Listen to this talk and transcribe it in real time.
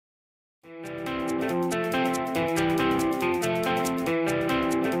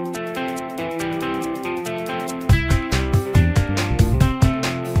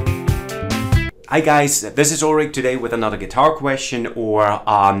Hi guys, this is Ulrich today with another guitar question, or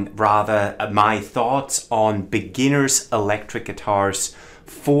rather my thoughts on beginners electric guitars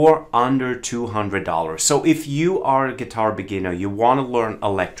for under $200. So if you are a guitar beginner, you want to learn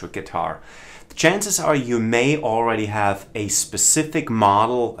electric guitar, the chances are you may already have a specific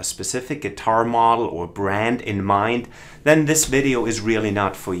model, a specific guitar model or brand in mind, then this video is really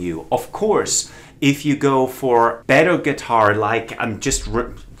not for you. Of course, if you go for better guitar, like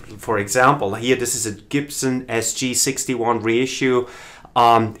for example, here this is a Gibson SG61 reissue.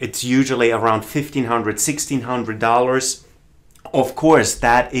 It's usually around $1,500, $1,600. Of course,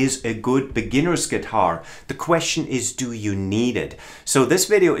 that is a good beginner's guitar. The question is, do you need it? So this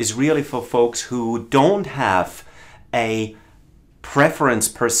video is really for folks who don't have a preference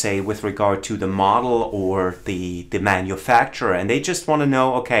per se with regard to the model or the manufacturer, and they just want to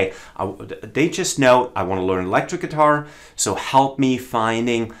know, okay, they just know I want to learn electric guitar, so help me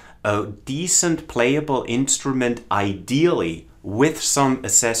finding a decent playable instrument, ideally with some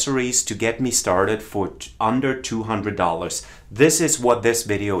accessories to get me started for under $200. This is what this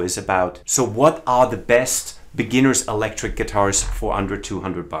video is about. So what are the best beginners electric guitars for under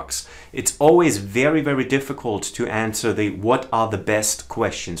 200 bucks? It's always very, very difficult to answer the what are the best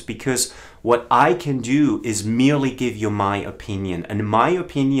questions, because what I can do is merely give you my opinion, and my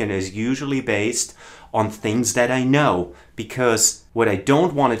opinion is usually based on things that I know, because what I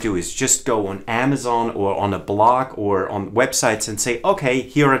don't want to do is just go on Amazon or on a blog or on websites and say, okay,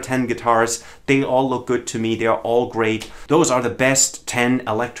 here are 10 guitars, they all look good to me, they're all great, those are the best 10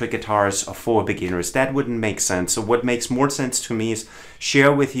 electric guitars for beginners. That wouldn't make sense. So what makes more sense to me is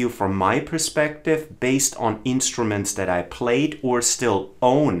share with you from my perspective, based on instruments that I played or still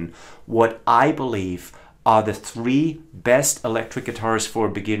own, what I believe are the 3 best electric guitars for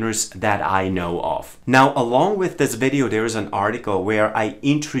beginners that I know of. Now, along with this video, there is an article where I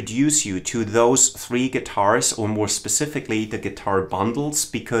introduce you to those 3 guitars, or more specifically the guitar bundles,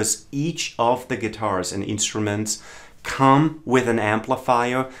 because each of the guitars and instruments come with an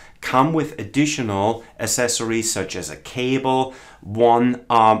amplifier, come with additional accessories such as a cable. One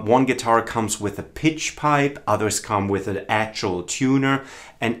guitar comes with a pitch pipe, others come with an actual tuner,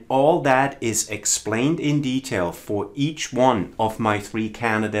 and all that is explained in detail for each one of my 3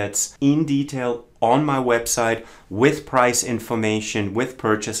 candidates in detail on my website, with price information, with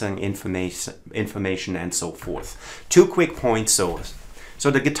purchasing information and so forth. 2 quick points though. So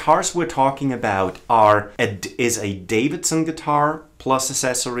the guitars we're talking about is a Davidson guitar plus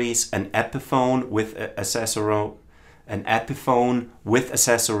accessories, an Epiphone with accessories,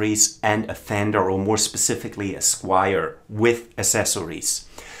 and a Fender, or more specifically a Squier with accessories.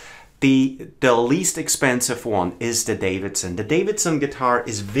 The least expensive one is the Davidson. The Davidson guitar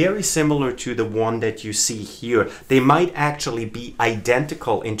is very similar to the one that you see here. They might actually be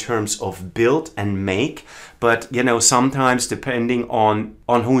identical in terms of build and make, but you know, sometimes depending on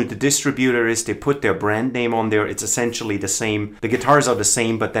who the distributor is, they put their brand name on there. It's essentially the same. The guitars are the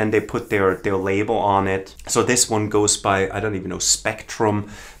same, but then they put their label on it. So this one goes by, I don't even know,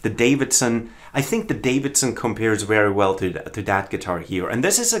 Spectrum. The Davidson, I think the Davidson compares very well to that guitar here. And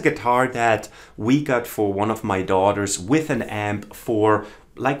this is a guitar that we got for one of my daughters with an amp for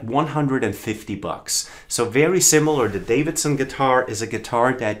like 150 bucks. So very similar. The Davidson guitar is a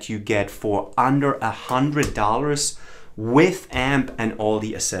guitar that you get for under $100 with amp and all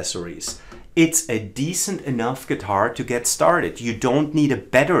the accessories. It's a decent enough guitar to get started. You don't need a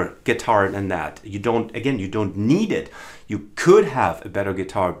better guitar than that. You don't need it. You could have a better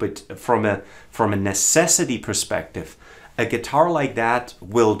guitar, but from a necessity perspective, a guitar like that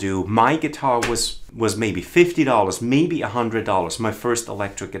will do. My guitar was maybe $50, maybe $100, my first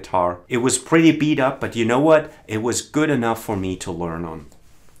electric guitar. It was pretty beat up, but you know what? It was good enough for me to learn on.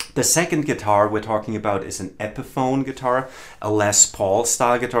 The second guitar we're talking about is an Epiphone guitar, a Les Paul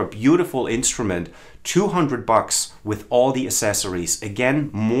style guitar, beautiful instrument, 200 bucks with all the accessories. Again,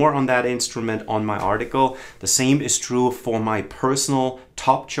 more on that instrument on my article. The same is true for my personal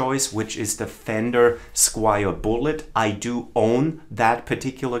top choice, which is the Fender Squier Bullet. I do own that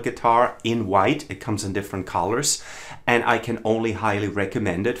particular guitar in white. It comes in different colors, and I can only highly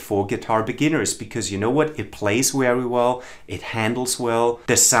recommend it for guitar beginners, because you know what? It plays very well, it handles well,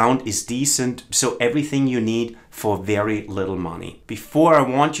 the sound is decent, so everything you need for very little money. Before I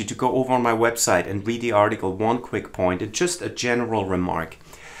want you to go over on my website and read the article, one quick point, and just a general remark.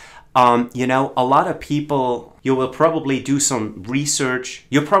 You know, a lot of people, you will probably do some research.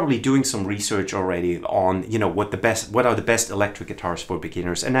 You're probably doing some research already on, you know, what are the best electric guitars for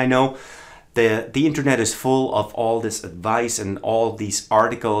beginners. And I know the internet is full of all this advice and all these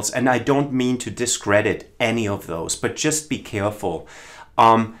articles, and I don't mean to discredit any of those, but just be careful.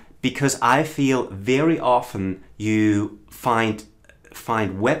 because I feel very often you find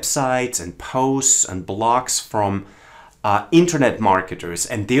websites and posts and blogs from internet marketers,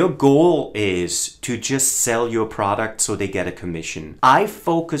 and their goal is to just sell your product so they get a commission. I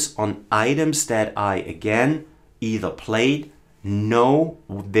focus on items that I, again, either played, know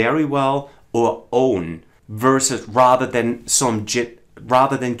very well, or own, versus rather than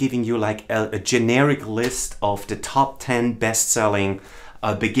giving you like a generic list of the top 10 best-selling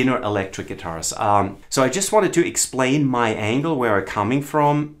beginner electric guitars. So I just wanted to explain my angle, where I'm coming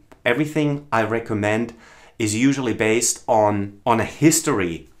from. Everything I recommend is usually based on a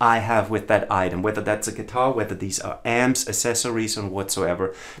history I have with that item, whether that's a guitar, whether these are amps, accessories, and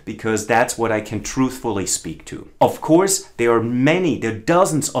whatsoever, because that's what I can truthfully speak to. Of course, there are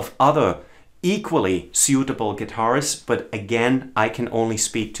dozens of other equally suitable guitars, but again, I can only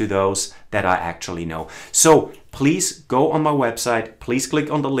speak to those that I actually know. So please go on my website, please click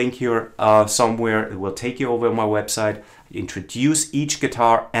on the link here somewhere, it will take you over to my website. Introduce each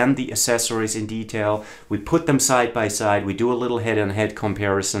guitar and the accessories in detail. We put them side by side, we do a little head-on-head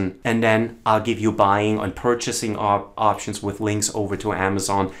comparison, and then I'll give you buying and purchasing options with links over to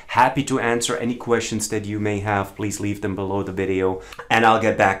Amazon. Happy to answer any questions that you may have. Please leave them below the video and I'll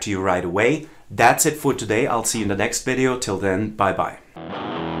get back to you right away. That's it for today. I'll see you in the next video. Till then, bye bye.